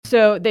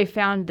So they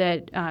found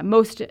that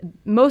most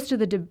of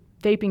the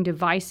vaping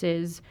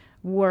devices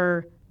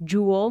were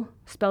Juul,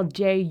 spelled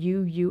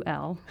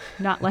Juul,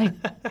 not like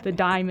the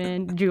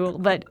diamond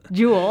Juul, but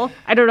Juul.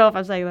 I don't know if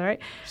I'm saying that right.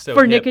 So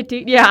for hip.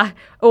 nicotine, yeah,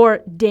 or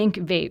dank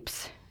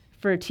vapes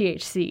for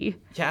THC.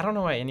 Yeah, I don't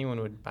know why anyone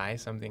would buy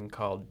something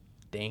called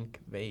dank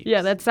vapes.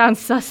 Yeah, that sounds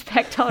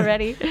suspect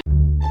already.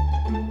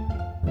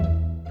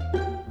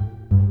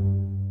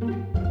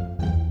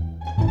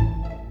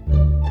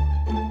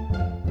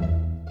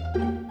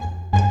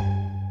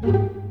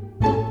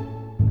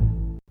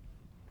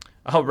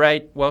 All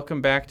right,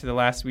 welcome back to the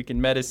Last Week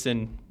in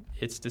Medicine.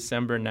 It's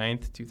December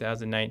 9th,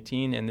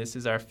 2019, and this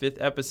is our 5th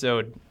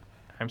episode.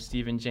 I'm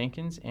Stephen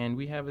Jenkins, and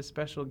we have a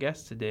special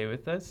guest today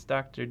with us,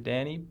 Dr.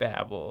 Danny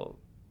Babel.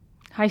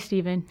 Hi,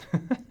 Stephen.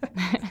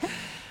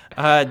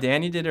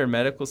 Danny did her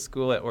medical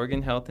school at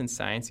Oregon Health and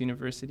Science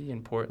University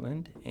in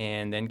Portland,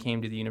 and then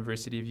came to the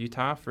University of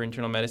Utah for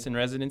internal medicine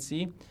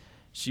residency.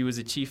 She was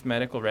a chief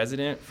medical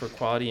resident for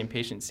quality and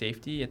patient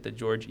safety at the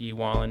George E.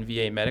 Wallen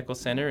VA Medical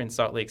Center in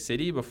Salt Lake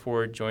City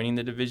before joining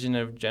the Division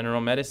of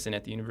General Medicine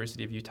at the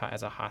University of Utah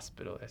as a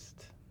hospitalist.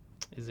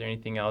 Is there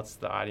anything else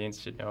the audience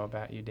should know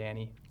about you,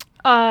 Danny?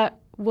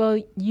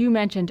 Well, you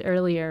mentioned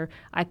earlier,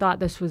 I thought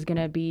this was going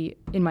to be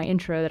in my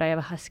intro that I have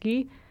a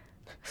husky.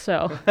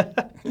 So,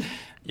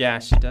 Yeah,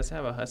 she does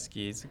have a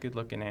husky. It's a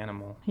good-looking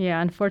animal.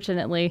 yeah,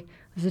 unfortunately,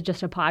 this is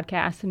just a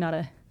podcast and not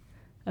a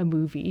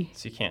movie.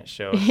 So you can't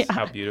show us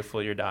how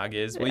beautiful your dog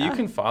is. Well, you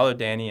can follow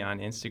Danny on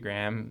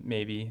Instagram,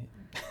 maybe.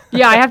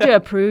 Yeah, I have to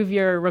approve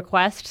your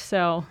request,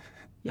 so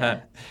yeah.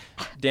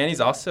 Danny's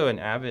also an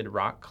avid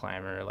rock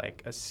climber,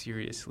 like a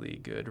seriously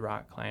good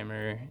rock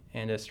climber,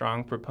 and a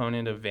strong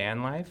proponent of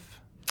van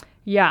life.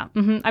 Yeah.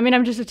 I mean,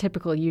 I'm just a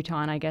typical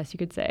Utahn, I guess you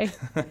could say.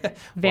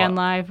 Van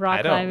life, rock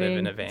I don't climbing. live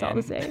in a van. It's all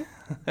the same.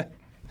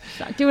 It's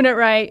not doing it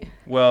right.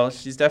 Well,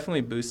 she's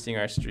definitely boosting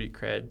our street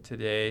cred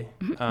today.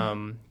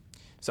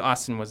 So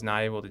Austin was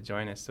not able to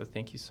join us, so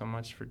thank you so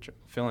much for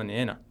filling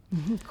in.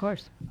 Of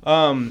course.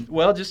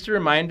 Well, just a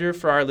reminder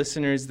for our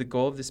listeners, the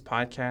goal of this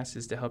podcast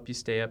is to help you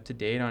stay up to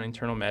date on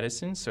internal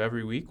medicine. So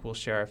every week we'll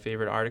share our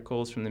favorite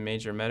articles from the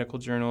major medical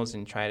journals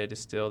and try to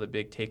distill the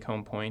big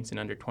take-home points in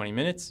under 20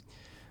 minutes.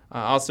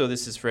 Also,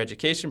 this is for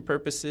education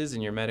purposes,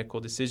 and your medical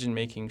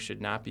decision-making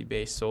should not be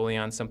based solely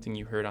on something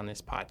you heard on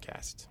this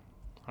podcast.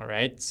 All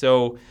right,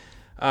 so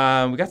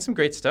we got some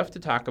great stuff to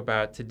talk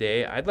about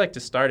today. I'd like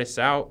to start us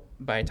out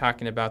by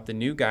talking about the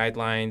new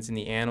guidelines in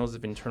the Annals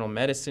of Internal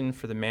Medicine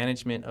for the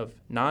management of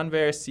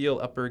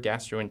non-variceal upper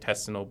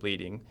gastrointestinal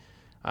bleeding.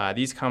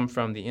 These come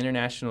from the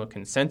International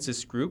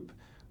Consensus Group,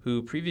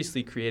 who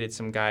previously created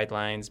some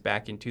guidelines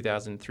back in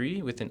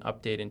 2003 with an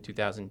update in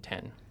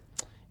 2010.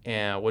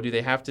 And what do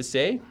they have to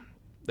say?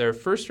 Their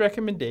first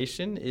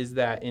recommendation is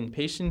that in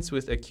patients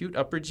with acute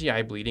upper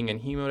GI bleeding and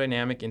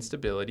hemodynamic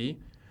instability,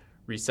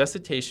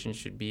 resuscitation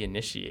should be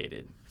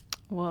initiated.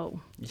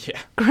 Whoa. Yeah.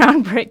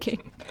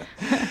 Groundbreaking.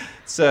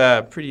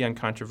 It's pretty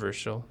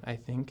uncontroversial, I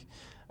think.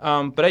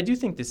 But I do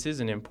think this is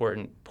an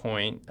important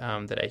point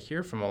that I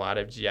hear from a lot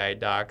of GI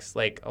docs.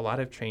 Like, a lot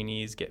of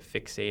trainees get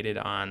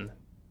fixated on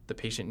the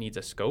patient needs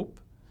a scope.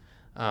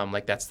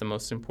 Like, that's the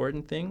most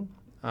important thing.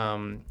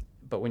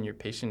 But when your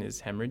patient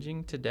is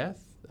hemorrhaging to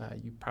death,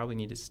 you probably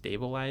need to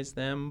stabilize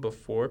them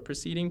before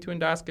proceeding to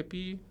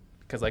endoscopy,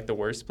 because like the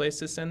worst place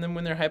to send them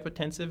when they're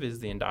hypotensive is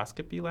the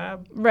endoscopy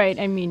lab. Right.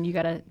 I mean, you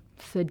got to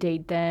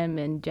sedate them,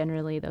 and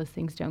generally those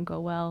things don't go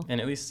well.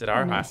 And at least at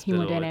our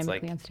hospital, it's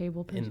like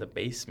unstable in the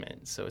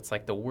basement. So it's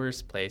like the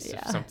worst place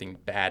if something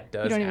bad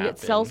does happen. You don't even get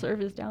cell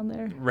service down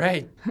there.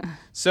 Right.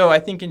 So I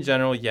think in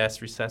general,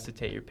 yes,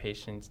 resuscitate your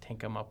patients,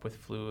 tank them up with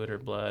fluid or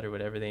blood or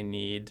whatever they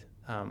need.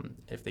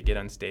 If they get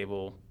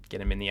unstable, get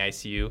them in the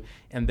ICU,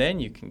 and then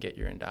you can get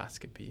your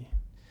endoscopy.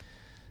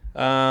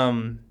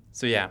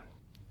 So yeah,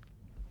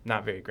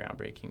 not very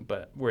groundbreaking,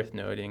 but worth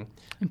noting.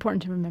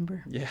 Important to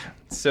remember. Yeah.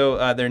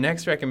 So their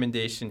next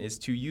recommendation is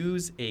to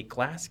use a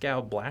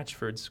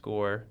Glasgow-Blatchford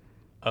score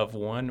of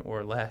 1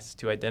 or less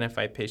to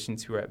identify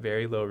patients who are at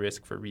very low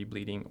risk for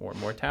rebleeding or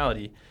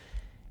mortality,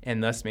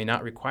 and thus may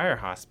not require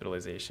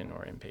hospitalization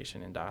or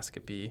inpatient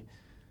endoscopy.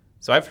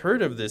 So I've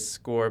heard of this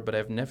score, but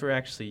I've never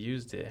actually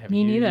used it. Have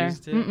Me you neither.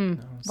 used it? No.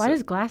 Why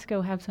does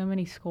Glasgow have so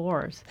many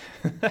scores?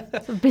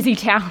 It's a busy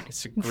town.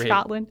 It's a in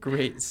Scotland.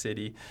 Great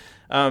city.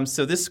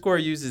 So this score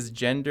uses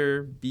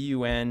gender,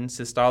 BUN,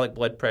 systolic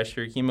blood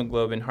pressure,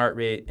 hemoglobin, heart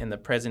rate, and the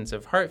presence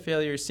of heart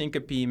failure,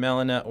 syncope,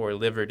 melena, or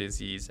liver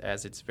disease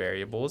as its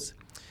variables.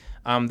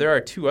 There are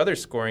 2 other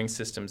scoring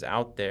systems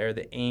out there,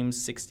 the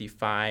AIMS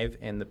 65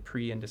 and the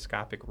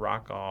pre-endoscopic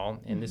Rockall,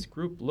 and this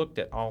group looked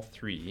at all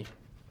 3.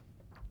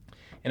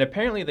 And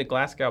apparently the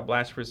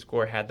Glasgow-Blatchford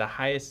score had the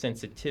highest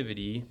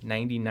sensitivity,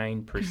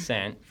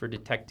 99%, for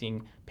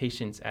detecting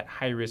patients at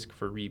high risk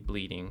for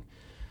rebleeding.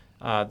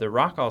 The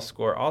Rockall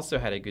score also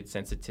had a good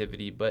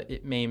sensitivity, but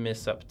it may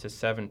miss up to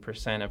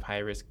 7% of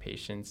high-risk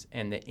patients,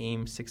 and the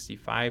AIMS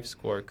 65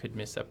 score could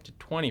miss up to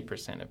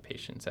 20% of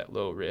patients at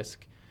low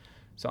risk.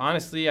 So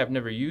honestly, I've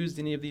never used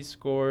any of these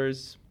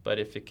scores, But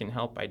if it can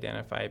help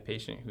identify a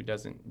patient who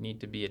doesn't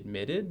need to be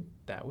admitted,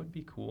 that would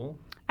be cool.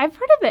 I've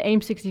heard of the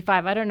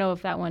AIM-65. I don't know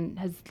if that one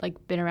has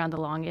been around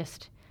the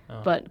longest,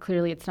 but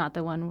clearly it's not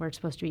the one we're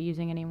supposed to be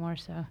using anymore.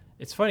 So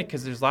it's funny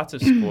because there's lots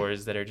of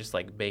scores that are just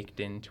baked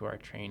into our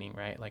training,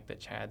 right? Like the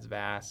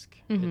CHADS-VASc,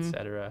 et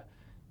cetera.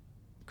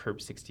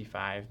 CURB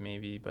 65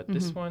 maybe, but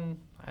this one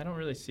I don't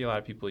really see a lot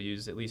of people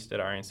use, at least at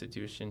our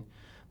institution.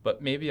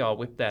 But maybe I'll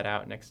whip that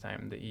out next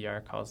time the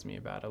ER calls me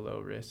about a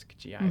low-risk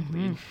GI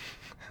bleed.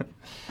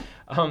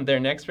 Their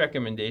next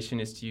recommendation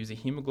is to use a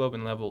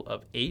hemoglobin level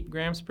of 8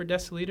 grams per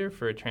deciliter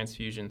for a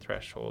transfusion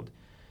threshold.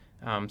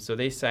 So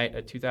they cite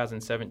a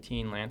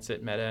 2017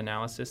 Lancet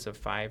meta-analysis of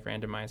 5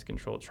 randomized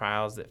controlled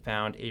trials that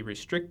found a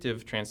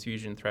restrictive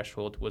transfusion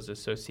threshold was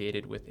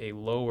associated with a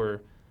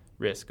lower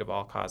risk of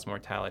all-cause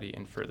mortality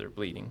and further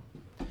bleeding.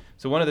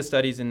 So one of the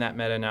studies in that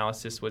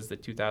meta-analysis was the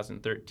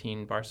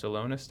 2013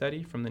 Barcelona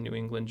study from the New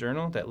England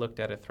Journal that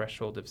looked at a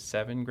threshold of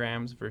 7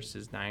 grams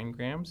versus 9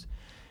 grams.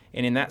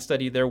 And in that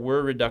study, there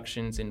were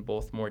reductions in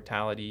both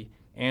mortality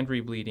and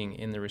rebleeding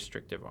in the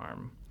restrictive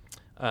arm.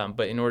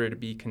 But in order to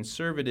be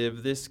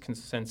conservative, this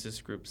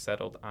consensus group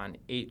settled on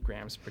 8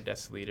 grams per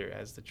deciliter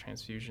as the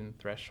transfusion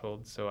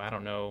threshold. So I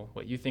don't know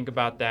what you think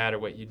about that or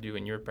what you do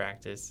in your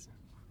practice.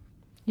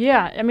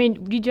 Yeah, I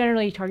mean, we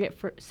generally target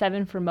for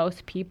 7 for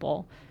most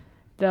people.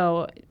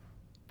 Though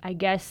I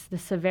guess the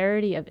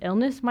severity of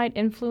illness might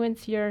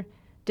influence your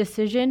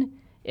decision.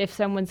 If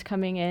someone's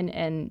coming in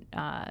and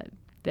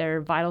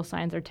their vital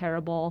signs are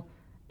terrible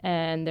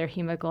and their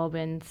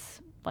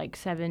hemoglobin's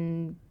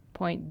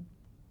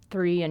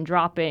 7.3 and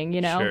dropping,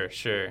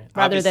 Sure.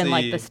 Rather Obviously,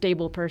 than the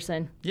stable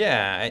person.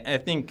 Yeah, I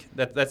think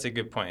that's a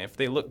good point. If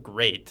they look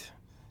great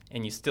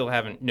and you still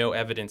haven't no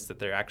evidence that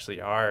there actually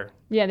are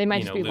they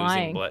might just be losing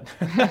lying. blood,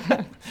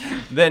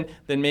 then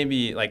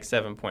maybe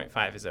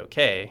 7.5 is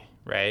okay.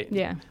 Right?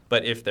 Yeah.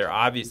 But if they're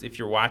obvious, if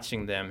you're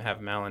watching them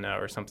have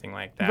melena or something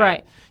like that,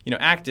 right.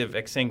 Active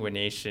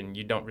exsanguination,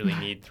 you don't really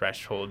need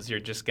thresholds. You're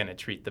just going to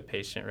treat the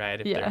patient,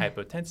 right? If they're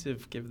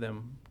hypotensive, give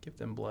them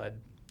blood.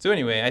 So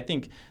anyway, I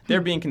think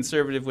they're being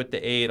conservative with the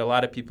 8. A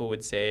lot of people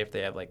would say if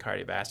they have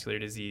cardiovascular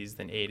disease,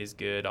 then 8 is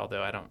good.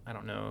 Although I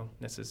don't know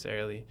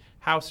necessarily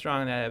how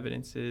strong that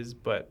evidence is,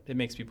 but it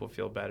makes people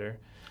feel better.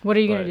 What are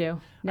you going to do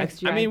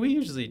next year? I mean, we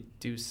usually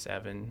do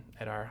 7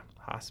 at our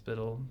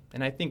hospital,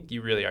 and I think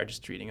you really are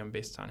just treating them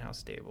based on how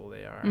stable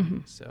they are.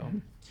 So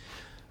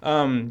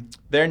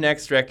their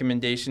next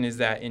recommendation is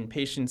that in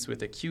patients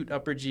with acute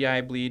upper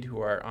GI bleed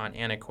who are on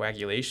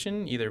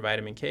anticoagulation, either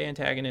vitamin K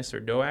antagonists or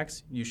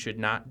DOACs, you should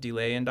not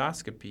delay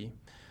endoscopy.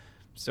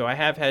 So I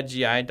have had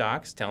GI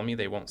docs tell me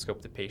they won't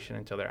scope the patient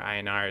until their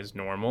INR is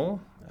normal.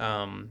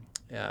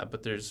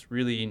 But there's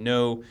really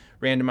no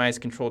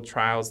randomized controlled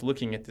trials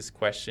looking at this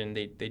question.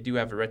 They do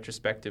have a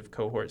retrospective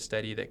cohort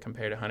study that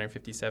compared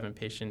 157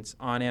 patients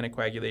on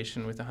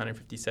anticoagulation with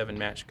 157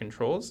 matched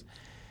controls.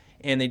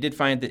 And they did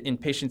find that in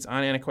patients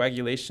on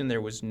anticoagulation,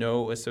 there was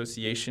no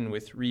association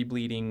with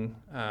rebleeding,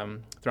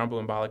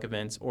 thromboembolic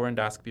events, or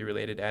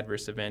endoscopy-related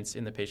adverse events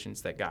in the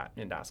patients that got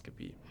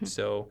endoscopy.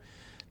 So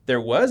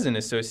there was an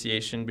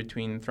association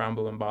between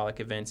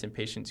thromboembolic events in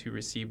patients who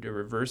received a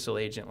reversal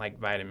agent like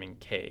vitamin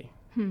K.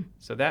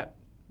 So that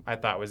I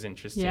thought was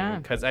interesting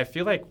because I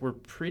feel like we're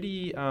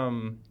pretty,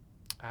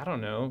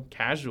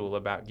 casual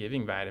about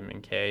giving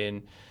vitamin K.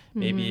 And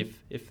maybe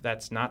if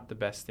that's not the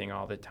best thing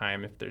all the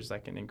time, if there's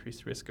an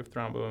increased risk of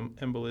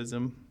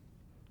thromboembolism.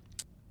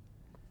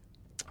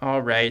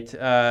 All right.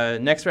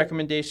 Next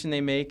recommendation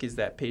they make is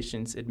that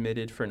patients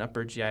admitted for an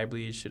upper GI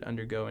bleed should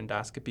undergo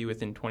endoscopy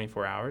within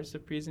 24 hours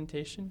of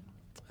presentation.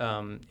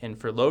 And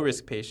for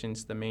low-risk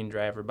patients, the main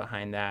driver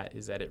behind that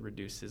is that it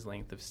reduces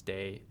length of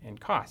stay and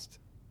cost,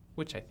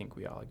 which I think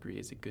we all agree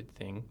is a good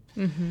thing.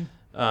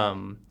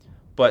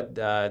 But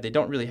they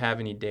don't really have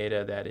any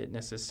data that it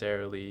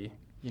necessarily,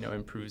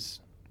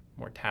 improves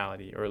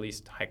mortality, or at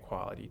least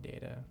high-quality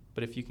data.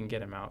 But if you can get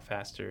them out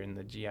faster and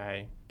the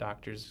GI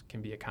doctors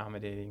can be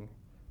accommodating,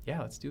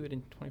 let's do it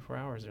in 24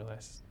 hours or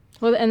less.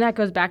 Well, and that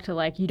goes back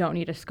to, you don't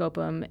need to scope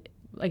them.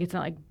 It's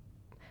not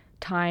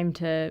time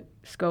to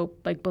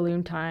scope,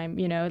 balloon time,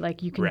 you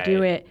can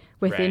do it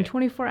within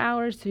 24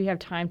 hours, so you have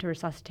time to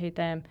resuscitate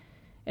them,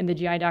 and the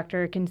GI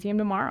doctor can see them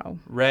tomorrow.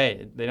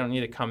 Right. They don't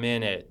need to come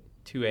in at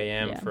 2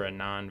 a.m. for a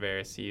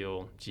non-varicose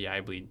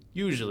GI bleed.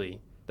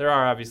 Usually. There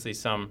are obviously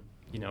some,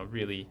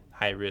 really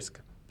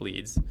high-risk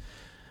bleeds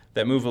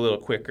that move a little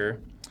quicker.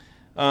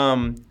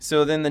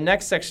 So then the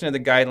next section of the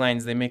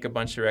guidelines, they make a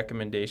bunch of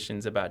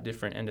recommendations about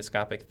different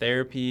endoscopic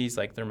therapies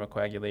like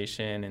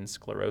thermocoagulation and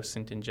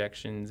sclerosant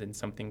injections and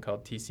something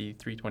called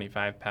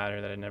TC325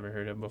 powder that I'd never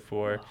heard of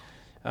before,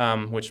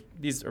 which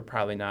these are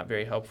probably not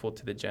very helpful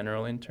to the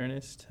general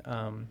internist.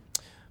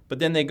 But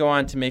then they go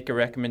on to make a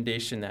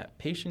recommendation that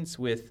patients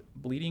with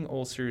bleeding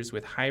ulcers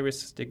with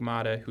high-risk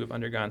stigmata who have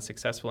undergone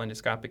successful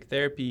endoscopic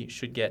therapy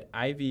should get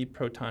IV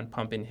proton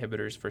pump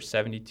inhibitors for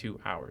 72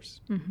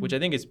 hours, which I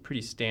think is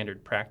pretty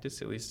standard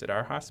practice, at least at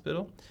our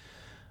hospital.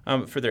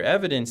 For their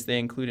evidence, they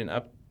include an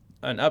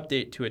an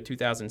update to a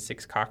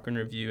 2006 Cochrane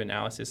Review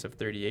analysis of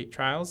 38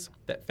 trials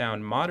that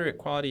found moderate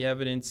quality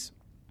evidence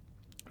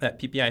that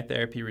PPI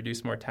therapy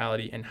reduced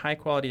mortality and high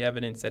quality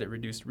evidence that it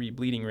reduced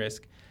rebleeding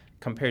risk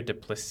compared to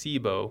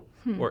placebo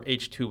or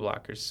H2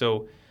 blockers.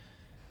 So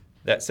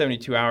that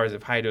 72 hours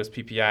of high-dose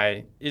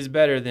PPI is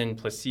better than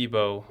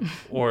placebo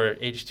or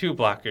H2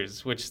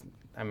 blockers, which,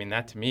 I mean,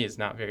 that to me is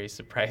not very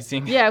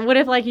surprising. Yeah, what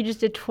if, like, you just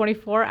did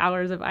 24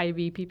 hours of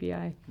IV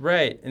PPI?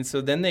 Right. And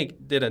so then they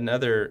did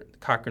another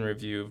Cochrane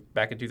review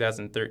back in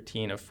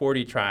 2013 of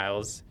 40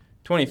 trials,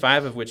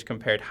 25 of which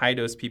compared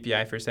high-dose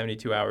PPI for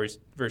 72 hours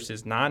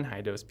versus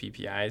non-high-dose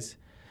PPIs.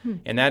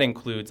 And that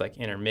includes, like,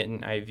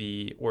 intermittent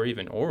IV or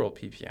even oral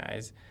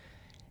PPIs.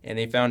 And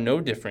they found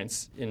no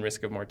difference in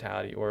risk of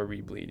mortality or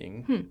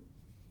rebleeding.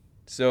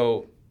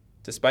 So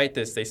despite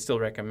this, they still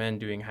recommend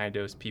doing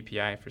high-dose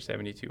PPI for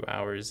 72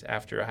 hours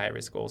after a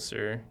high-risk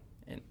ulcer.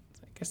 And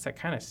I guess that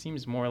kind of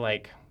seems more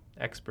like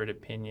expert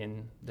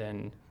opinion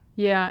than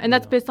and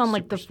that's based on,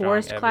 like, the strong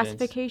Forest evidence.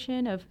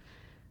 classification of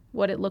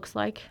what it looks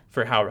like.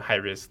 For how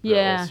high-risk the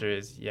ulcer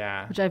is,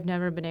 Which I've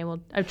never been able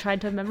 – I've tried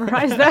to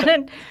memorize that.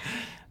 And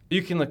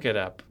you can look it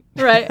up.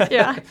 Right,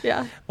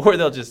 yeah. Or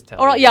they'll just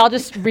tell you. Yeah, I'll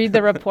just read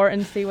the report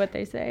and see what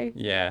they say.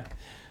 Yeah.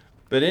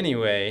 But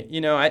anyway, you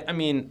know, I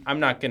mean, I'm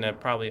not going to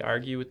probably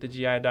argue with the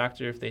GI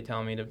doctor if they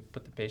tell me to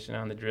put the patient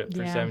on the drip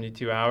for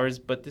 72 hours,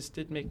 but this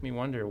did make me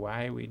wonder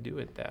why we do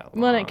it that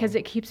long. Well, because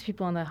it keeps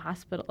people in the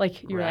hospital.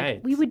 Like, you're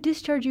like, we would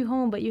discharge you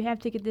home, but you have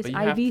to get this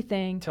IV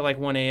thing. Till like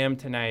 1 a.m.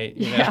 tonight.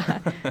 You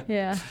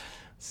know?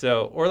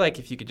 So, or like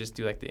if you could just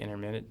do like the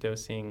intermittent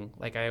dosing,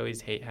 like I always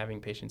hate having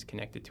patients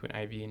connected to an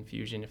IV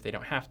infusion if they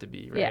don't have to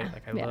be, right? Yeah,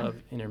 like I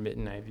love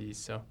intermittent IVs.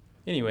 So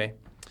anyway,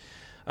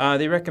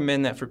 they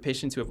recommend that for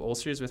patients who have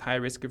ulcers with high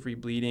risk of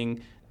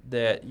rebleeding,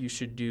 that you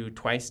should do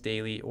twice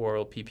daily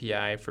oral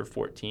PPI for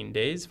 14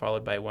 days,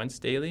 followed by once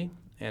daily.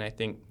 And I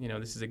think, you know,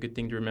 this is a good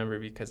thing to remember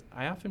because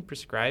I often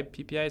prescribe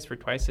PPIs for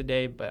twice a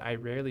day, but I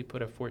rarely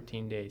put a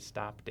 14-day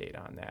stop date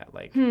on that.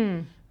 Like,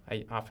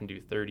 I often do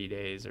 30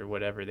 days or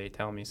whatever they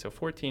tell me. So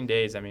 14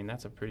 days, I mean,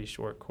 that's a pretty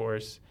short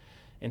course.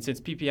 And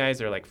since PPIs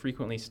are like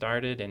frequently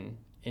started and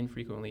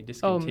infrequently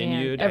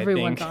discontinued,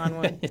 everyone's I think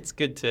on one. it's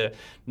good to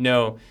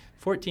know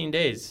 14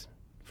 days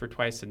for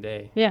twice a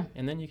day. Yeah.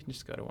 And then you can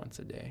just go to once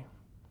a day.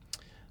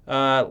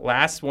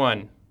 Last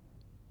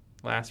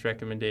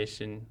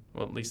recommendation,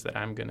 well, at least that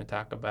I'm going to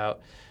talk about.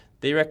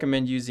 They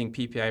recommend using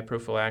PPI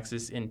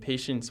prophylaxis in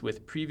patients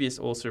with previous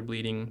ulcer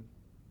bleeding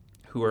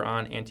who are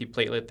on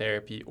antiplatelet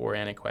therapy or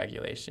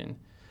anticoagulation.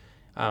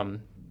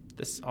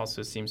 This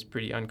also seems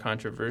pretty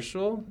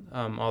uncontroversial,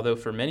 although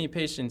for many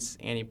patients,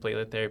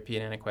 antiplatelet therapy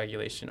and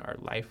anticoagulation are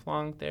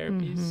lifelong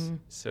therapies.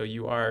 So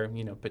you are,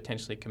 you know,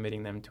 potentially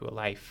committing them to a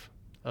life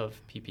of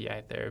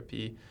PPI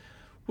therapy,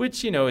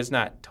 which, you know, is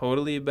not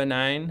totally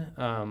benign,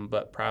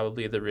 but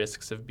probably the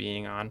risks of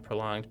being on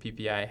prolonged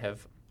PPI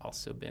have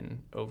also been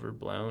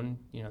overblown.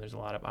 You know, there's a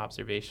lot of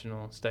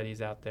observational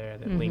studies out there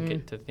that link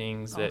it to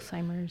things that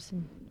Alzheimer's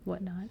and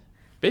whatnot.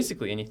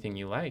 Basically anything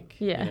you like.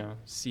 Yeah. You know,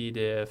 C.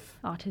 diff.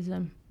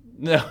 Autism.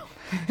 No.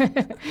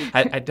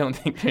 I don't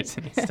think there's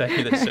any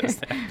study that shows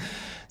that.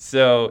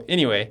 So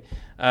anyway,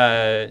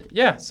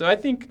 so I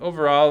think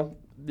overall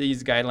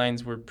these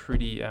guidelines were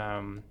pretty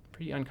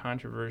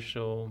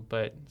uncontroversial,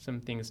 but some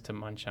things to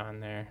munch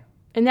on there.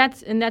 And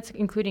that's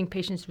including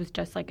patients with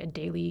just like a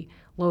daily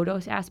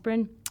low-dose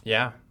aspirin?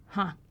 Yeah.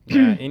 Huh.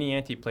 Yeah, any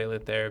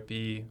antiplatelet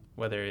therapy,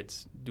 whether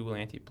it's dual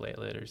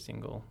antiplatelet or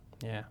single.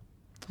 Yeah.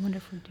 I wonder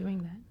if we're doing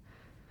that.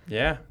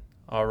 Yeah.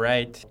 All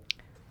right.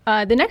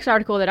 The next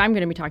article that I'm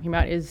going to be talking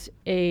about is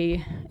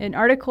an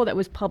article that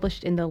was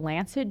published in the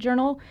Lancet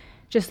Journal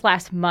just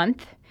last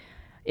month.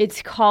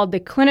 It's called The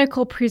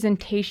Clinical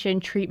Presentation,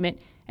 Treatment,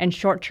 and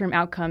Short-Term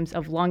Outcomes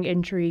of Lung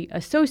Injury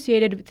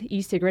Associated with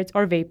E-Cigarettes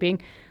or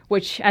Vaping,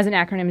 which as an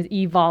acronym is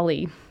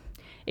EVOLI,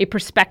 a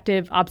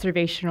prospective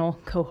observational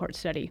cohort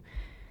study.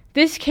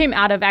 This came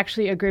out of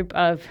actually a group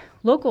of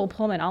local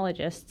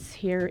pulmonologists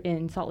here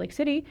in Salt Lake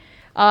City,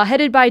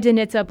 headed by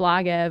Denitsa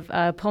Blagev,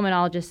 a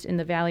pulmonologist in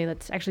the Valley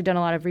that's actually done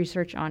a lot of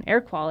research on air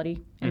quality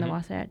in the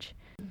Wasatch.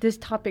 This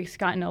topic's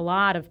gotten a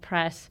lot of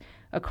press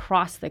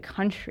across the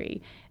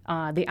country.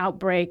 The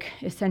outbreak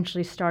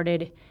essentially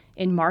started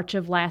in March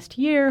of last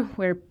year,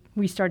 where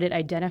we started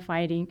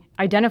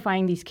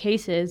identifying these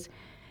cases.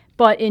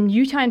 But in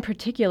Utah in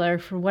particular,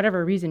 for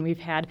whatever reason, we've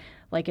had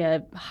like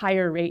a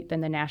higher rate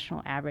than the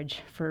national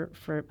average for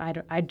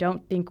I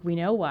don't think we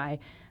know why.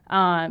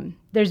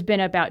 There's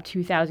been about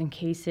 2,000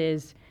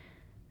 cases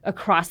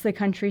across the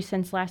country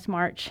since last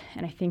March,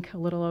 and I think a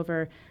little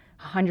over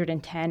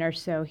 110 or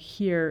so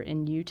here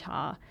in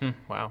Utah.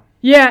 Wow.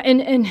 Yeah,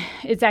 and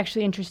it's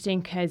actually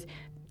interesting because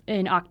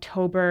in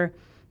October,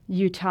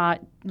 Utah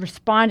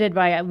responded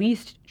by at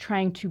least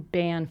trying to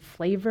ban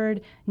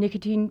flavored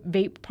nicotine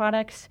vape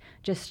products,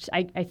 just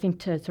I think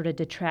to sort of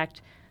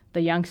detract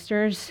the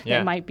youngsters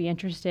that might be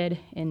interested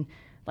in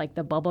like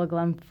the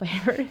bubblegum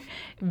flavored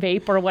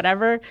vape or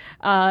whatever.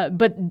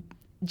 But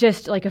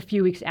just like a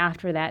few weeks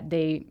after that,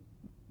 they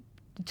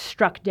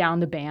struck down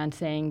the ban,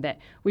 saying that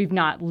we've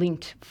not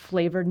linked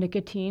flavored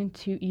nicotine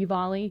to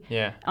EVALI.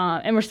 Yeah.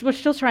 And we're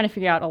still trying to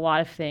figure out a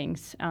lot of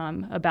things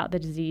about the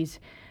disease.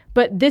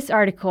 But this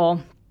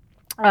article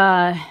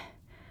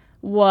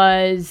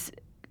was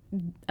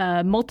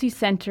a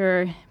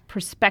multi-center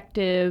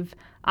prospective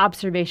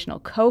observational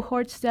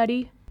cohort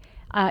study.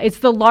 It's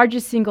the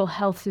largest single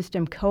health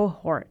system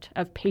cohort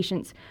of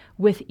patients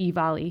with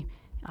EVALI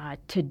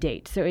to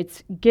date. So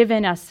it's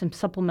given us some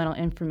supplemental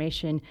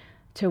information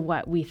to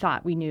what we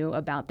thought we knew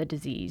about the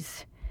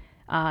disease.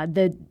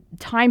 The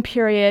time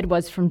period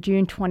was from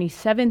June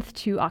 27th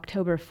to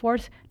October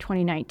 4th,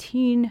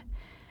 2019.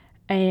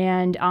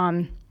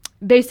 And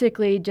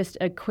basically, just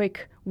a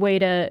quick way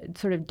to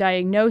sort of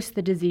diagnose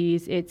the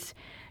disease,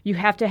 you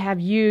have to have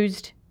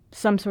used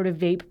some sort of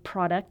vape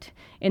product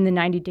in the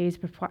 90 days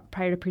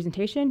prior to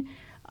presentation.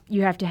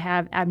 You have to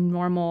have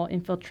abnormal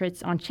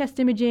infiltrates on chest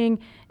imaging,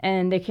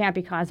 and they can't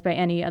be caused by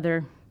any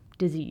other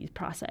disease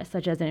process,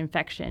 such as an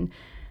infection.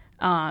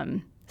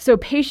 So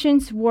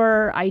patients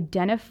were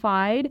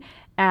identified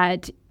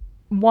at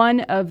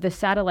one of the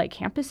satellite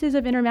campuses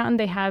of Intermountain.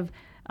 They have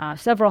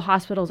several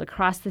hospitals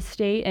across the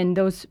state, and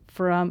those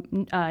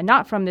from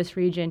not from this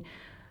region.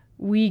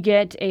 We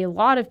get a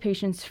lot of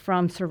patients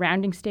from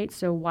surrounding states,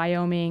 so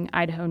Wyoming,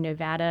 Idaho,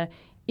 Nevada,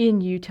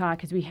 in Utah,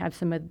 because we have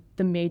some of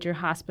the major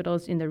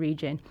hospitals in the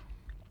region.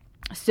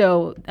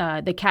 So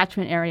the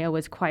catchment area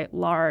was quite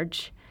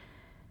large.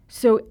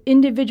 So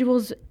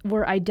individuals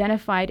were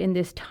identified in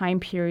this time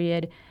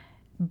period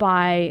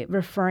by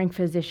referring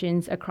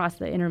physicians across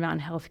the Intermountain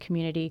Health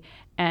community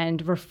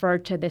and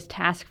referred to this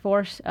task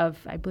force of,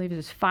 I believe it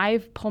was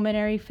 5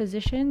 pulmonary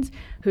physicians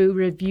who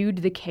reviewed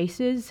the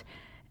cases.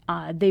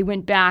 They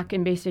went back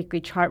and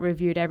basically chart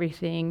reviewed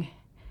everything.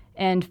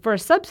 And for a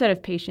subset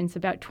of patients,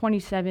 about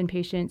 27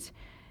 patients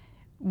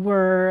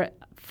were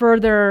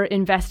further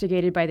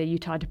investigated by the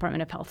Utah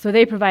Department of Health. So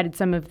they provided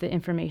some of the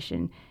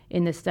information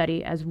in the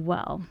study as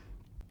well.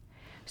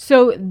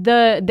 So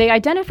they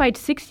identified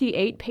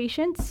 68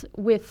 patients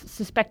with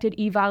suspected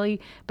EVALI,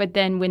 but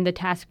then when the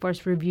task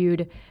force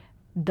reviewed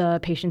the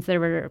patients, there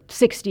were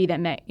 60 that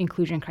met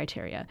inclusion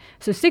criteria.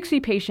 So 60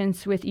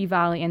 patients with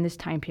EVALI in this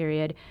time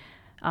period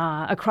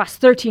across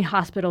 13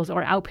 hospitals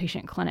or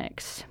outpatient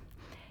clinics.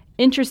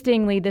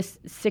 Interestingly, this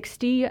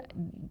 60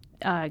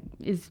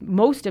 is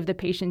most of the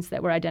patients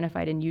that were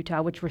identified in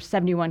Utah, which were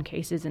 71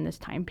 cases in this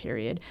time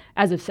period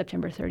as of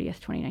September 30th,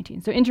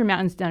 2019. So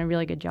Intermountain's done a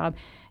really good job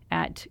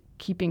at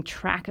keeping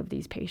track of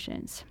these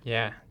patients.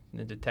 Yeah,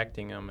 and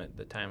detecting them at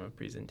the time of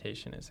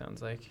presentation, it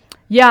sounds like.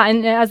 Yeah,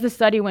 and as the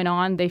study went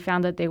on, they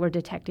found that they were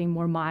detecting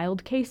more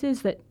mild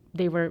cases, that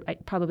they were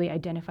probably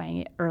identifying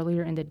it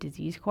earlier in the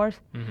disease course.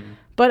 Mm-hmm.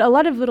 But a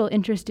lot of little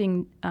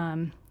interesting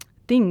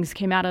things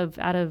came out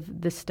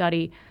of the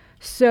study.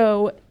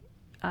 So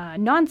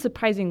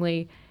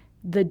non-surprisingly,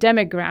 the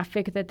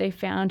demographic that they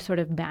found sort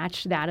of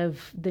matched that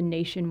of the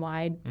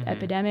nationwide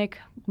epidemic,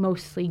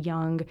 mostly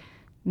young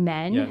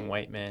men. Young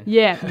white men.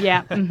 Yeah.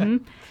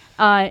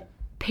 Mm-hmm.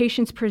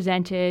 Patients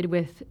presented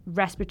with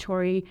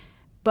respiratory,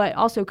 but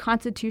also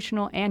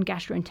constitutional and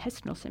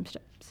gastrointestinal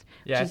symptoms.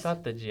 Yeah, I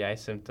thought the GI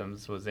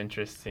symptoms was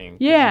interesting.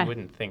 Yeah. You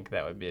wouldn't think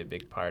that would be a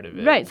big part of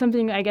it. Right,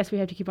 something I guess we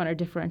have to keep on our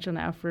differential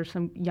now for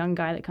some young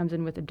guy that comes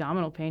in with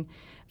abdominal pain.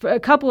 For a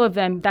couple of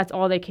them, that's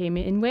all they came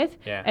in with.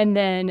 Yeah. And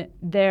then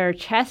their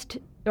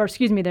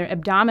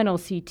abdominal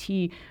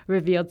CT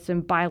revealed some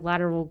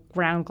bilateral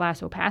ground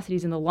glass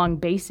opacities in the lung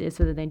bases,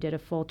 so that they did a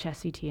full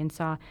chest CT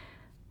and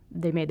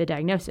they made the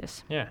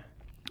diagnosis. Yeah.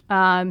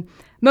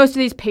 Most of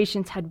these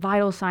patients had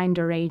vital sign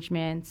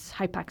derangements,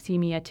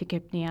 hypoxemia,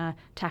 tachypnea,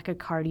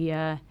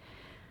 tachycardia.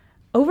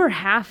 Over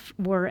half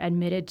were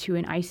admitted to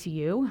an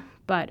ICU,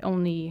 but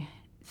only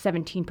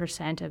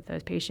 17% of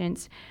those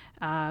patients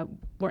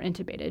were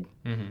intubated.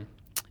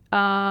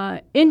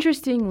 Mm-hmm.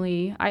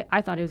 Interestingly,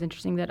 I thought it was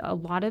interesting that a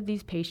lot of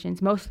these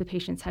patients, most of the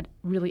patients had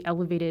really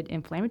elevated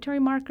inflammatory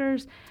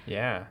markers.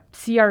 Yeah.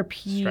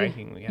 CRP.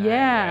 Strikingly high.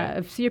 Yeah, right?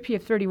 of CRP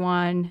of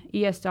 31,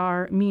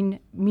 ESR,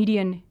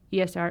 median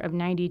ESR of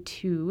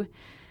 92.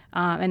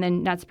 And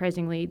then, not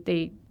surprisingly,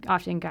 they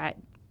often got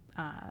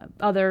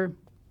other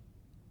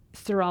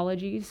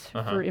serologies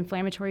for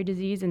inflammatory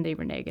disease, and they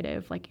were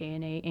negative, like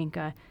ANA,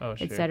 ANCA,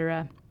 et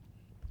cetera.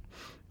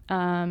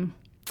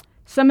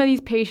 Some of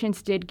these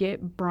patients did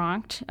get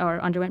bronched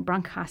or underwent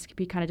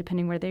bronchoscopy, kind of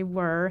depending where they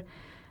were.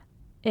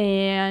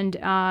 And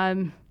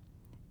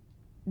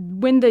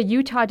when the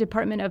Utah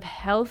Department of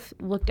Health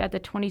looked at the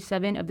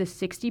 27 of the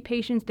 60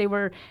 patients, they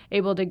were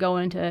able to go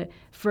into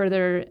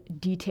further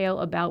detail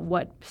about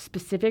what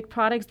specific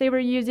products they were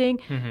using.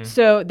 Mm-hmm.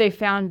 So they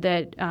found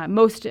that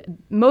most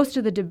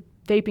of the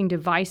vaping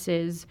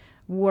devices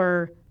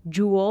were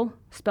Juul,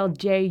 spelled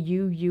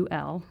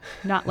Juul,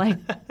 not like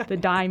the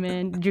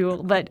diamond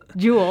Juul, but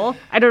Juul.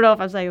 I don't know if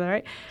I'm saying that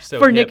right. So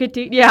for hip.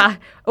 nicotine, yeah,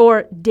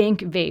 or dank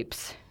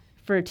vapes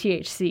for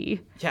THC.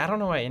 Yeah, I don't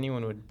know why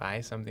anyone would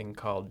buy something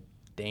called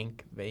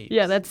dank vapes.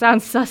 Yeah, that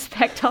sounds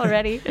suspect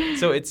already.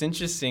 So it's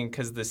interesting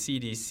because the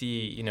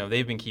CDC,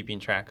 they've been keeping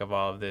track of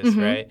all of this,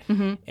 right?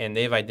 Mm-hmm. And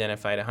they've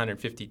identified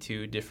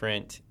 152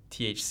 different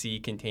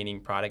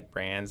THC-containing product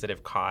brands that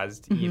have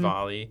caused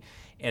EVALI.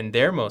 And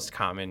their most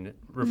common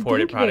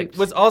reported dank product vapes.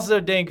 was also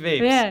dank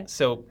vapes. Yeah.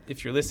 So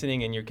if you're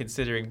listening and you're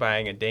considering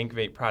buying a dank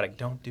vape product,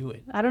 don't do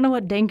it. I don't know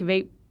what dank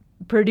vape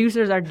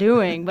producers are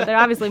doing, but they're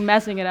obviously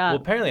messing it up.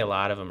 Well, apparently a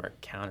lot of them are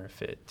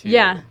counterfeit, too.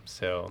 Yeah.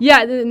 So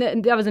yeah,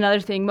 that was another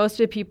thing. Most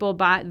of the people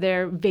buy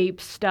their vape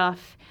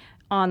stuff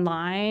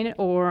online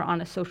or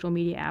on a social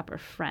media app or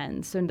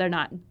friends, so they're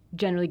not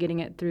generally getting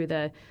it through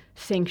the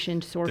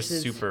sanctioned the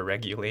sources. super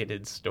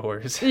regulated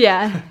stores.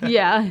 Yeah.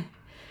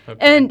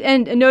 Okay.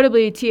 And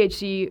notably,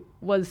 THC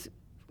was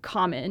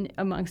common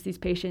amongst these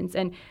patients,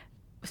 and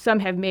some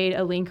have made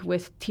a link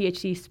with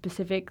THC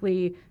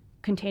specifically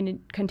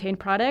contained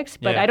products.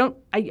 But Yeah.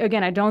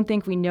 I don't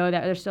think we know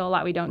that. There's still a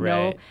lot we don't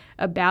know Right.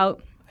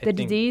 about the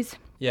disease.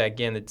 Yeah,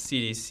 again, the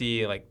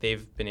CDC,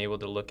 they've been able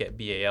to look at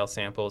BAL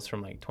samples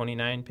from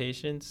 29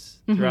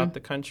 patients throughout the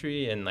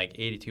country, and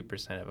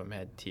 82% of them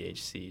had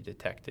THC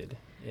detected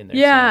in their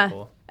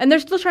sample. And they're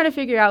still trying to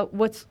figure out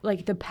what's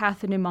the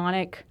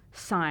pathognomonic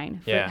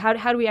sign. Yeah.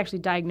 How do we actually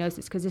diagnose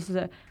this? Because this is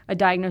a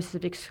diagnosis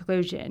of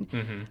exclusion.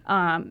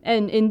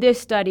 And in this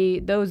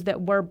study, those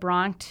that were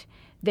bronched,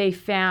 they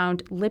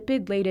found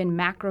lipid-laden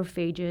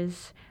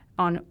macrophages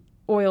on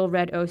oil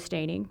red O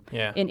staining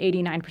in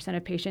 89%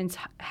 of patients.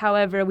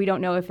 However, we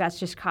don't know if that's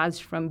just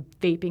caused from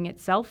vaping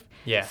itself.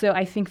 Yeah. So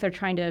I think they're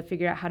trying to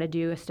figure out how to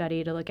do a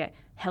study to look at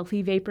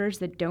healthy vapors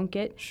that don't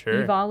get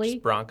EVALI.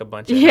 Just bronch a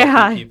bunch of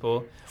healthy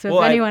people. So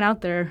if anyone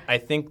out there... I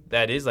think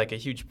that is a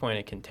huge point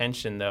of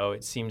contention, though.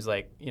 It seems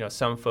like,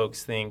 some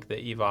folks think that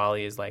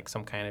EVALI is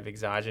some kind of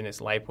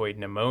exogenous lipoid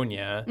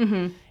pneumonia.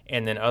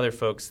 And then other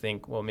folks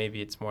think, well,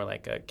 maybe it's more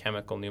like a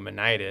chemical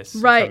pneumonitis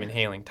from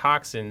inhaling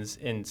toxins.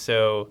 And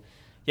so...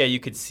 yeah,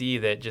 you could see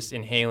that just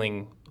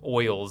inhaling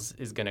oils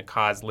is going to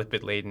cause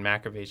lipid-laden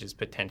macrophages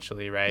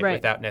potentially, right?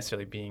 Without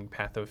necessarily being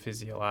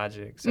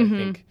pathophysiologic. So I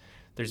think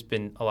there's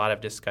been a lot of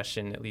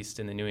discussion, at least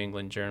in the New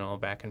England Journal,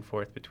 back and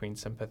forth between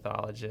some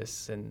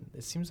pathologists, and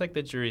it seems like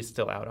the jury's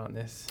still out on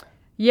this.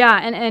 Yeah,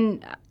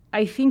 and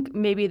I think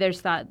maybe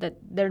there's thought that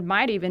there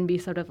might even be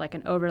sort of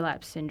an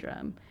overlap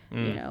syndrome.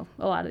 A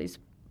lot of these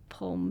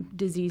pulm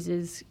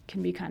diseases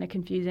can be kind of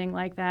confusing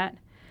like that.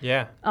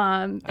 Yeah.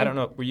 I don't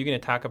know. Were you going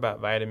to talk about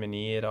vitamin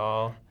E at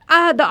all?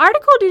 The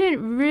article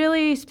didn't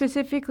really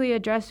specifically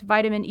address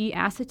vitamin E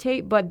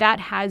acetate, but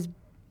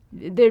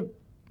they're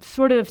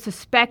sort of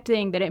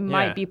suspecting that it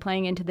might be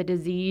playing into the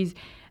disease.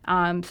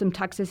 Some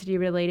toxicity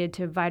related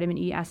to vitamin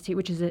E acetate,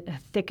 which is a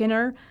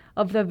thickener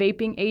of the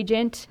vaping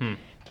agent.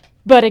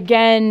 But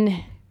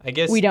again, I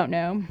guess we don't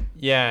know.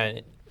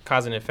 Yeah.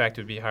 Cause and effect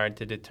would be hard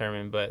to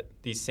determine, but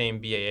these same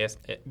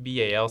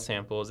BAL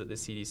samples that the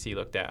CDC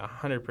looked at,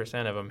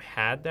 100% of them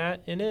had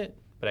that in it,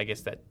 but I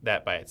guess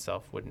that by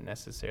itself wouldn't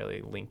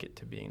necessarily link it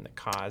to being the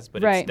cause,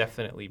 but it's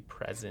definitely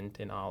present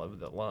in all of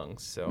the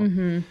lungs,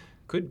 so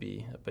could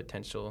be a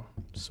potential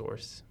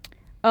source.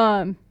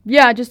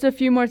 Just a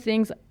few more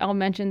things I'll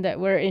mention that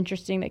were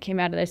interesting that came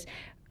out of this.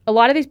 A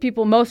lot of these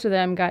people, most of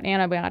them got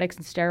antibiotics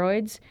and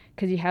steroids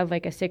because you have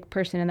a sick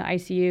person in the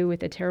ICU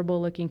with a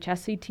terrible-looking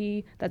chest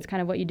CT. That's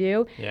kind of what you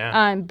do.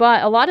 Yeah.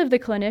 But a lot of the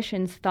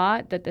clinicians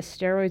thought that the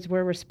steroids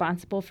were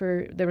responsible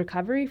for the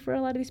recovery for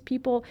a lot of these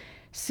people.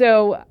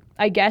 So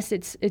I guess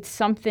it's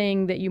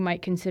something that you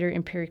might consider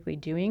empirically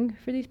doing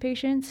for these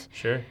patients.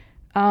 Sure.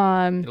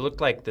 It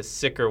looked like the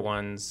sicker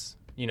ones,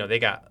 they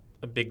got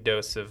a big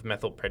dose of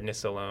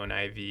methylprednisolone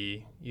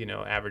IV,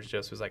 average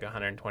dose was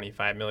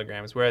 125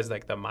 milligrams, whereas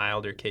the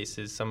milder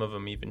cases, some of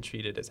them even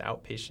treated as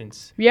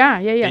outpatients. Yeah.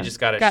 They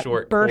just got a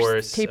short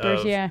course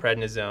tapers, of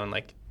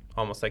prednisone,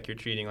 almost like you're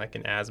treating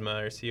an asthma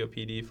or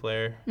COPD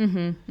flare.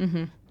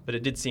 But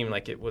it did seem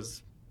like it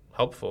was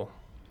helpful.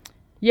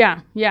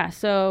 Yeah.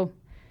 So,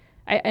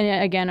 I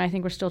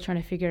think we're still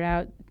trying to figure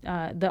out.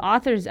 The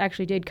authors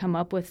actually did come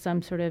up with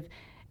some sort of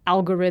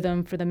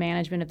algorithm for the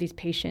management of these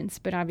patients,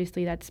 but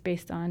obviously that's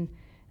based on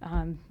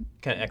kind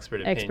of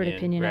expert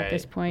opinion right, at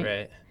this point.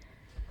 Right.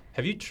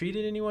 Have you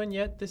treated anyone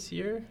yet this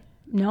year?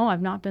 No,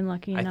 I've not been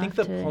lucky enough. I think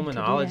the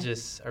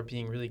pulmonologists are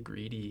being really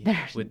greedy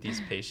with these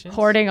patients.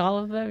 Hoarding all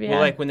of them, yeah.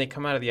 Well, when they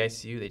come out of the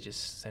ICU, they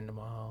just send them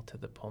all to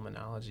the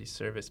pulmonology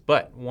service.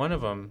 But one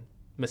of them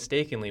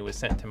mistakenly was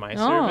sent to my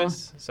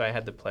service, so I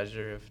had the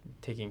pleasure of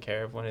taking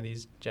care of one of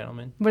these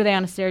gentlemen. Were they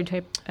on a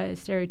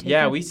steroid?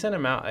 Yeah, we sent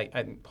him out.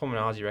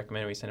 Pulmonology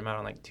recommended we send him out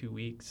on 2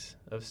 weeks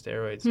of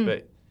steroids,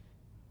 but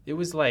it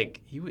was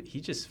he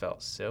just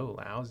felt so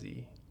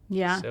lousy,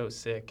 so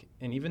sick,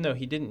 and even though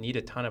he didn't need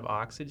a ton of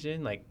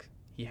oxygen,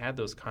 he had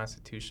those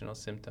constitutional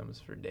symptoms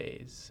for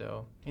days.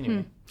 So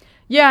anyway.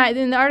 Yeah,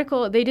 in the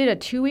article, they did a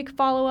 2-week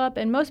follow-up,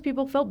 and most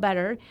people felt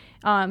better.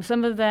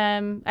 Some of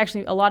them,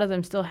 actually, a lot of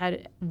them still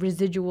had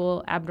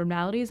residual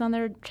abnormalities on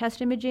their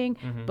chest imaging,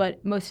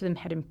 but most of them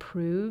had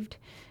improved.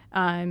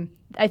 I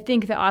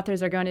think the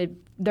authors are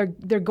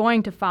they're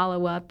going to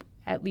follow up,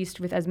 at least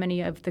with as many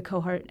of the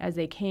cohort as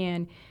they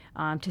can,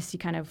 to see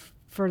kind of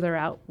further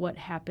out what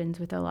happens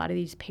with a lot of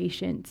these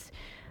patients.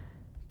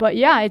 But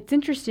yeah, it's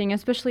interesting,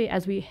 especially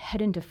as we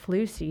head into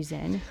flu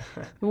season,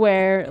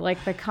 where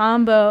like the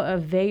combo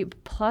of vape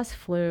plus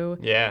flu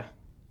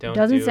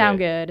doesn't sound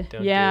good.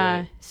 Don't do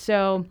it.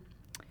 So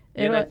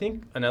and I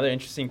think another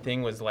interesting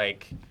thing was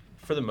like,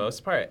 for the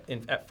most part,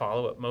 at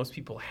follow-up, most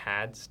people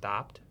had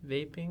stopped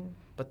vaping,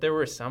 but there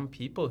were some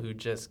people who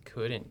just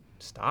couldn't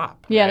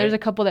stop. Yeah, right? there's a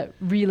couple that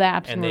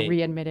relapsed and were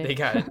readmitted. They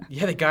got it.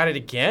 Yeah, they got it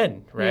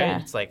again, right? Yeah.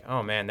 It's like,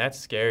 oh man, that's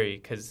scary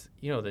because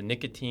the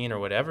nicotine or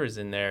whatever is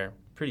in there,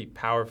 pretty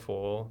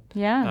powerful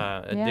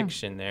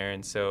addiction there,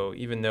 and so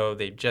even though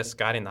they just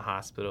got in the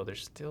hospital, they're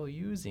still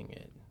using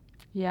it.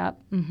 Yeah.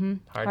 Mm-hmm.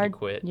 Hard to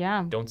quit.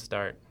 Yeah. Don't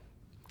start.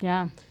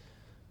 Yeah.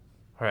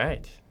 All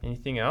right.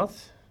 Anything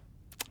else?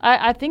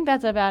 I think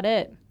that's about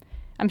it.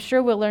 I'm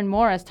sure we'll learn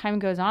more as time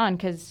goes on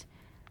because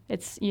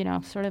it's,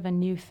 sort of a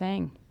new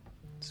thing.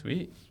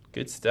 Sweet.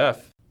 Good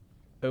stuff.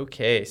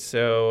 Okay,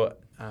 so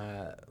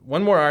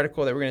one more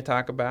article that we're going to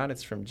talk about.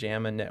 It's from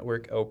JAMA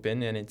Network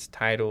Open, and it's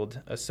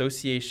titled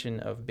Association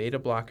of Beta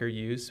Blocker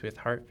Use with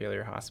Heart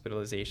Failure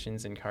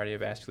Hospitalizations and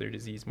Cardiovascular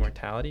Disease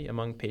Mortality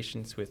Among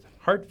Patients with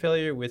Heart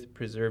Failure with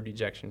Preserved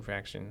Ejection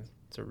Fraction.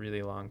 It's a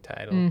really long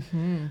title.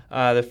 Mm-hmm.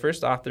 The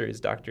first author is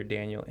Dr.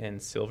 Daniel N.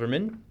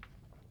 Silverman.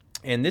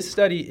 And this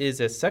study is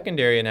a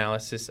secondary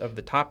analysis of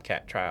the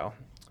TOPCAT trial.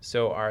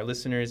 So our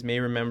listeners may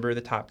remember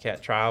the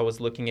TOPCAT trial was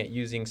looking at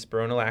using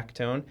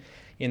spironolactone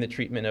in the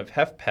treatment of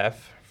HFpEF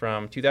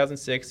from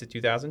 2006 to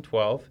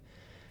 2012.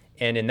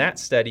 And in that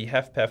study,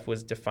 HFpEF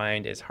was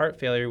defined as heart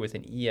failure with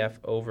an EF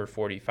over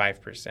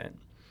 45%.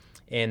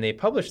 And they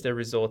published their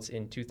results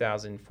in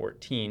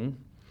 2014.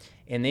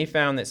 And they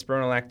found that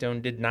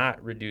spironolactone did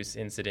not reduce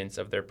incidence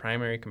of their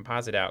primary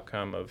composite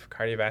outcome of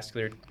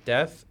cardiovascular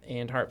death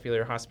and heart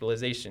failure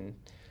hospitalization.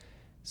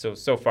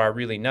 So far,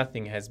 really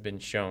nothing has been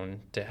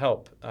shown to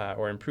help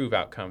or improve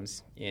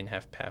outcomes in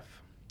HFpEF.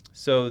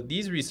 So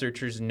these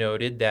researchers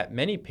noted that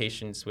many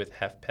patients with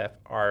HFpEF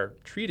are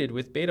treated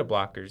with beta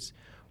blockers,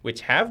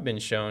 which have been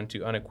shown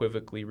to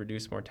unequivocally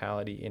reduce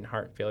mortality in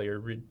heart failure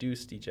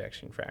reduced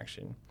ejection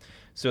fraction.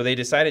 So they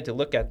decided to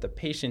look at the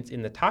patients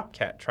in the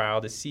TOPCAT trial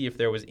to see if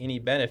there was any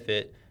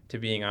benefit to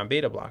being on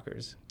beta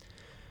blockers.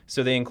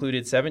 So they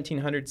included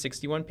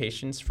 1,761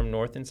 patients from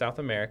North and South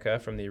America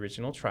from the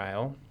original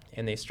trial,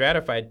 and they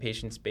stratified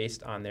patients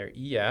based on their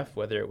EF,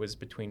 whether it was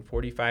between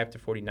 45 to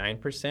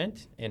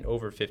 49% and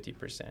over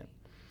 50%.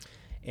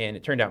 And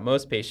it turned out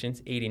most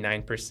patients,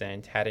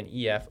 89%, had an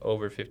EF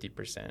over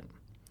 50%.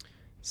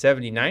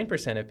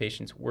 79% of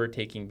patients were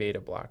taking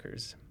beta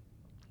blockers.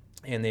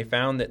 And they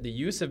found that the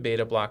use of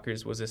beta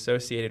blockers was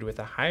associated with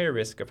a higher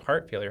risk of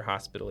heart failure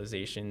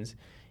hospitalizations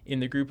in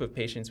the group of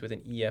patients with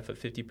an EF of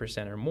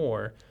 50% or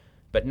more,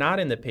 but not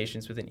in the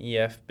patients with an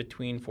EF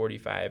between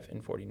 45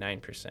 and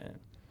 49%.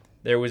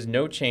 There was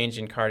no change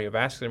in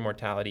cardiovascular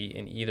mortality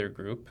in either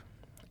group,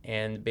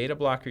 and beta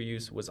blocker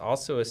use was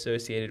also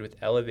associated with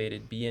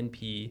elevated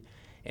BNP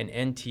and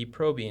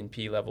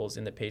NT-proBNP levels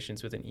in the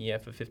patients with an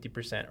EF of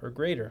 50% or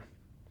greater.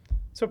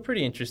 So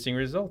pretty interesting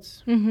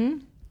results.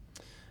 Mm-hmm.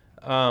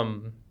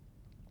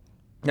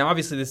 Now,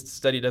 obviously, this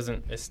study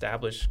doesn't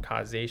establish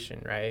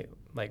causation, right?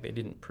 Like, they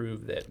didn't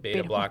prove that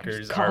beta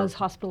blockers cause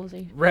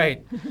hospitalization.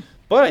 Right.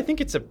 But I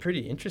think it's a pretty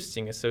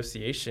interesting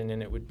association,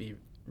 and it would be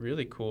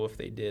really cool if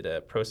they did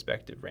a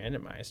prospective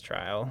randomized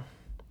trial.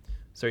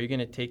 So are you going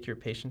to take your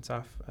patients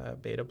off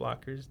beta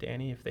blockers,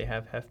 Danny, if they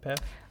have HFpEF?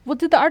 Well,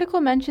 did the article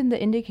mention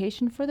the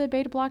indication for the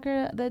beta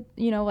blocker that,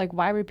 like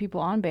why were people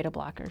on beta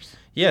blockers?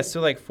 Yeah,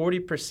 so like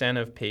 40%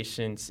 of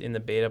patients in the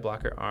beta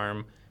blocker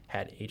arm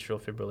had atrial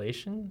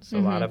fibrillation, so a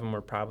lot of them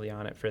were probably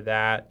on it for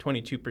that.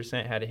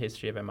 22% had a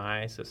history of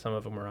MI, so some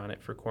of them were on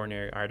it for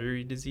coronary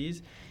artery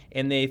disease.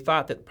 And they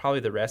thought that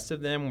probably the rest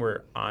of them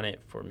were on it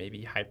for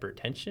maybe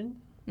hypertension.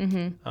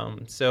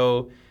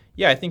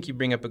 Yeah, I think you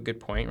bring up a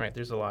good point, right?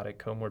 There's a lot of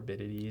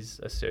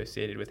comorbidities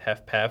associated with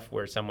HFpEF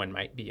where someone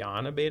might be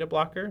on a beta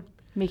blocker.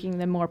 Making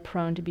them more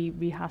prone to be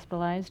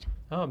rehospitalized?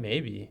 Oh,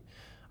 maybe.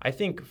 I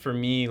think for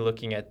me,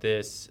 looking at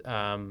this,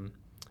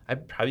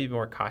 I'd probably be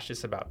more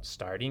cautious about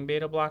starting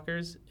beta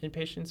blockers in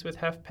patients with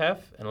HFpEF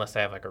unless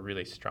I have like a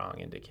really strong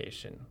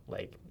indication,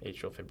 like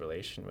atrial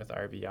fibrillation with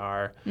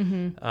RVR.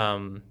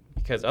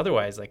 Because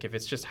otherwise, like if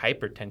it's just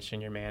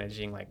hypertension you're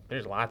managing, like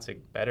there's lots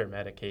of better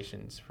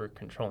medications for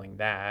controlling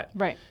that.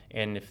 Right.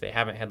 And if they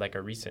haven't had like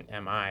a recent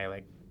MI,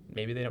 like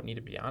maybe they don't need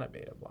to be on a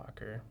beta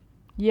blocker.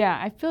 Yeah,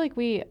 I feel like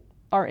we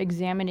are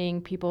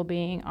examining people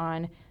being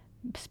on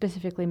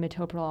specifically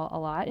metoprolol a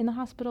lot in the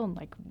hospital and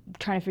like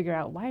trying to figure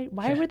out why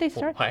would they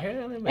start? Why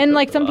are they and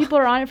like some people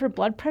are on it for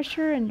blood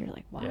pressure and you're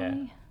like,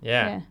 why?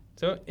 Yeah.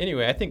 So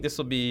anyway, I think this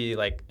will be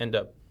like end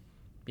up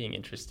being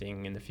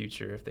interesting in the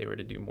future if they were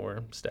to do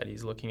more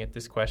studies looking at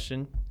this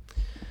question.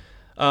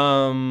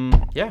 So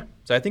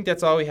I think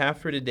that's all we have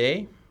for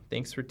today.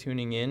 Thanks for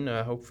tuning in.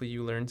 Hopefully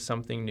you learned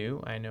something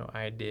new. I know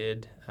I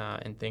did.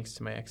 And thanks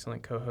to my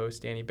excellent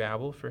co-host, Danny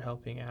Babel, for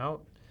helping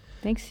out.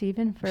 Thanks,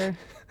 Stephen, for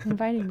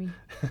inviting me.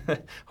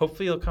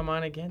 Hopefully you'll come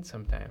on again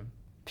sometime.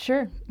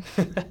 Sure.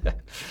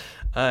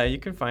 You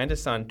can find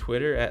us on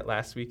Twitter at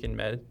Last Week in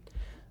Med.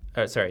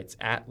 It's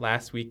at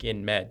Last Week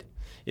in Med.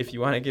 If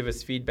you want to give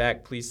us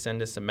feedback, please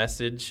send us a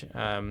message.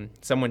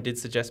 Someone did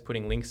suggest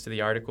putting links to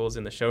the articles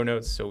in the show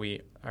notes, so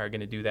we are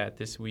going to do that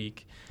this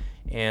week.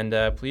 And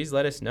please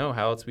let us know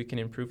how else we can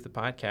improve the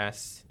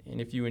podcast. And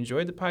if you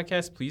enjoyed the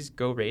podcast, please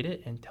go rate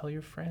it and tell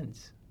your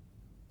friends.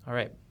 All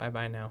right,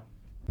 bye-bye now.